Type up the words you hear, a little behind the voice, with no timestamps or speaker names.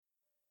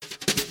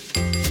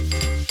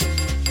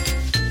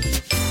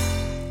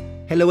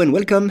Hello and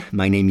welcome,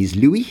 my name is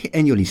Louis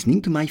and you're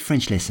listening to my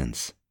French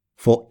lessons.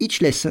 For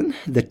each lesson,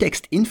 the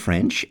text in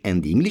French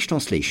and the English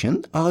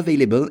translation are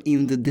available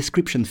in the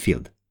description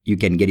field. You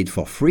can get it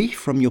for free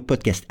from your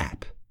podcast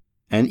app.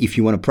 And if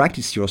you want to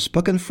practice your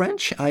spoken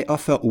French, I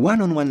offer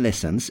one-on-one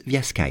lessons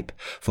via Skype.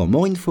 For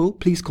more info,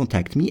 please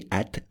contact me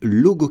at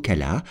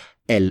logokala,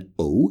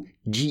 Logokala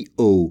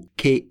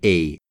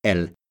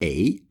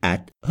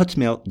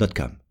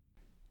 @hotmail.com.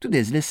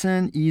 Today's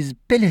lesson is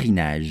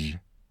pèlerinage.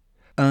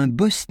 Un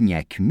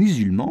bosniaque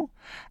musulman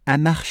a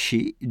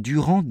marché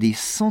durant des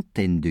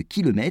centaines de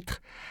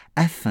kilomètres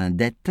afin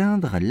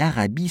d'atteindre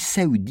l'Arabie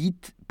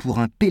saoudite pour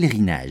un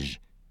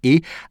pèlerinage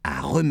et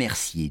a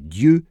remercié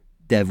Dieu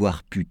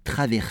d'avoir pu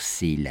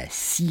traverser la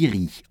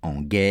Syrie en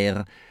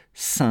guerre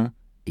sain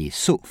et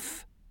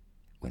sauf.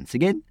 Once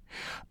again,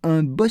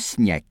 un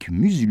bosniaque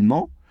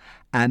musulman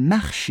a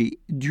marché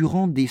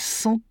durant des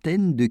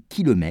centaines de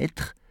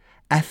kilomètres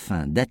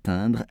afin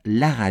d'atteindre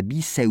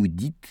l'Arabie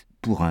saoudite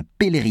pour un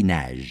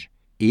pèlerinage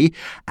et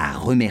a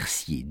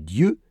remercié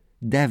Dieu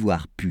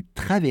d'avoir pu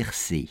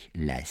traverser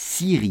la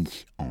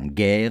Syrie en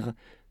guerre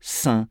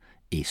sain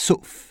et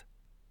sauf.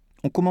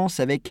 On commence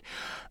avec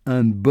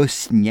un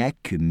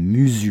bosniaque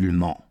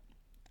musulman.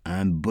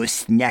 Un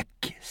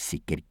bosniaque, c'est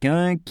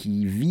quelqu'un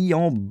qui vit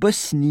en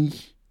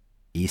Bosnie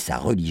et sa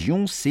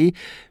religion, c'est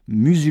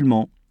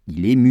musulman.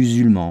 Il est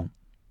musulman.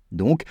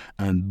 Donc,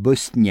 un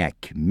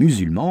bosniaque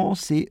musulman,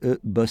 c'est a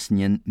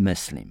Bosnian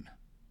Muslim.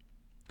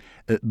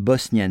 A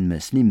Bosnian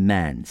Muslim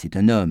man, c'est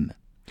un homme.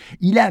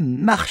 Il a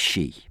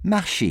marché,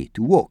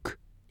 to walk.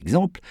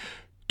 Exemple,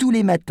 tous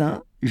les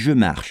matins, je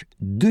marche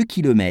 2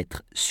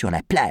 kilomètres sur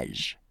la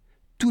plage.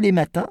 Tous les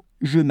matins,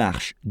 je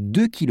marche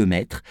 2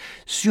 kilomètres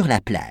sur la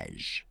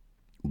plage.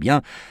 Ou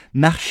bien,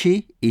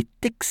 marcher est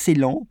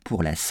excellent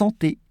pour la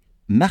santé.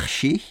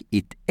 Marcher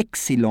est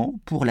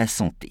excellent pour la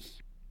santé.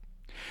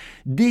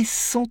 Des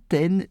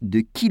centaines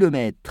de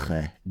kilomètres,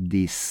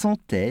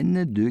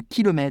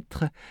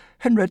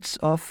 hundreds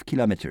of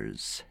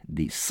kilometers,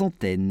 des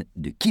centaines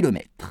de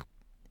kilomètres.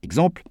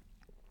 Exemple,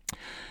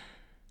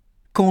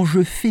 quand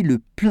je fais le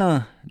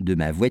plein de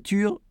ma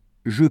voiture,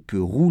 je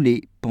peux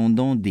rouler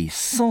pendant des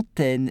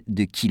centaines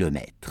de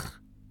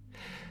kilomètres.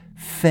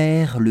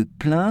 Faire le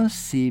plein,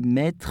 c'est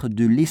mettre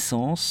de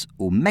l'essence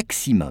au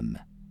maximum,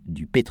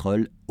 du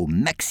pétrole au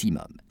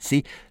maximum.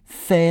 C'est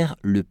faire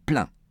le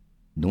plein.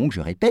 Donc,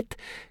 je répète,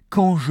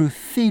 quand je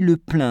fais le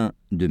plein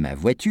de ma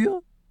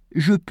voiture,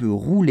 je peux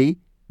rouler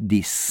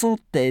des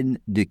centaines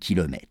de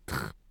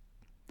kilomètres.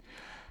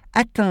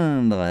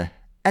 Atteindre,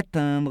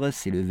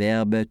 c'est le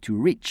verbe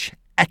to reach,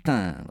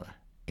 atteindre.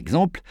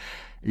 Exemple,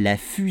 la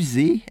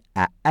fusée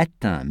a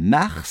atteint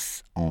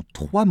Mars en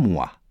 3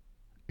 mois.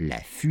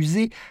 La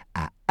fusée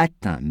a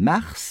atteint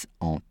Mars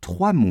en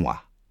 3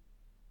 mois.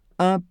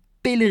 Un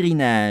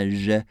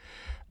pèlerinage,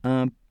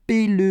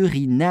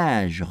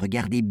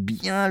 regardez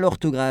bien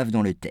l'orthographe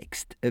dans le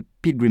texte, a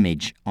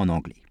pilgrimage en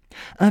anglais.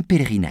 Un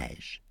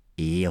pèlerinage.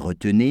 Et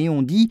retenez,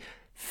 on dit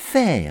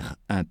faire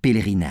un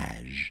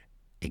pèlerinage.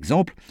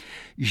 Exemple,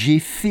 j'ai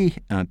fait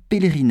un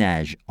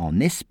pèlerinage en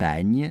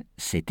Espagne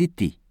cet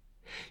été.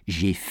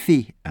 J'ai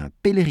fait un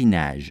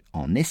pèlerinage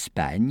en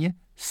Espagne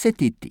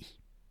cet été.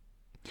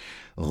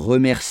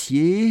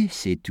 Remercier,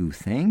 c'est to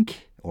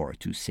thank or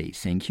to say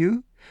thank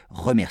you.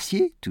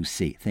 Remercier, to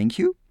say thank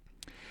you.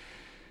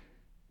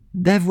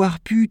 D'avoir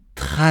pu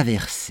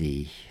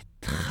traverser,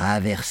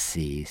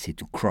 c'est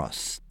to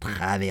cross,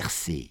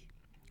 traverser,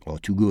 or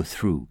to go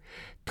through,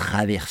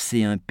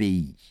 traverser un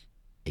pays.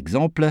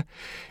 Exemple,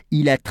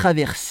 il a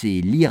traversé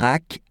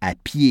l'Irak à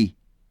pied,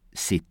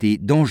 c'était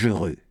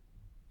dangereux.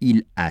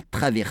 Il a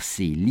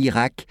traversé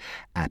l'Irak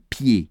à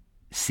pied,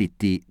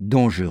 c'était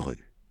dangereux.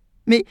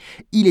 Mais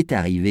il est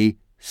arrivé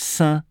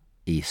sain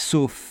et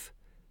sauf,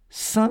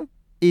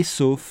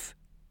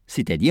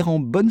 c'est-à-dire en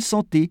bonne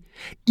santé.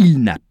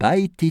 Il n'a pas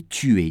été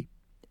tué.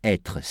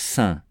 Être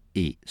sain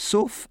et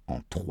sauf, en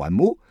 3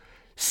 mots,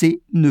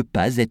 c'est ne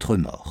pas être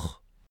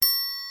mort.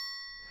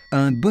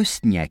 Un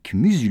bosniaque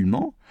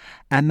musulman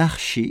a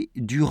marché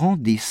durant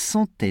des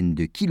centaines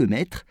de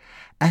kilomètres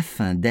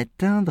afin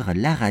d'atteindre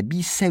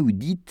l'Arabie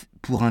saoudite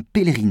pour un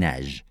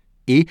pèlerinage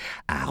et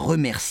a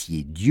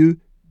remercié Dieu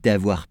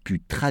d'avoir pu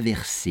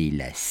traverser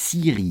la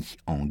Syrie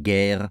en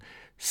guerre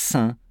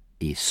sain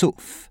et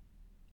sauf.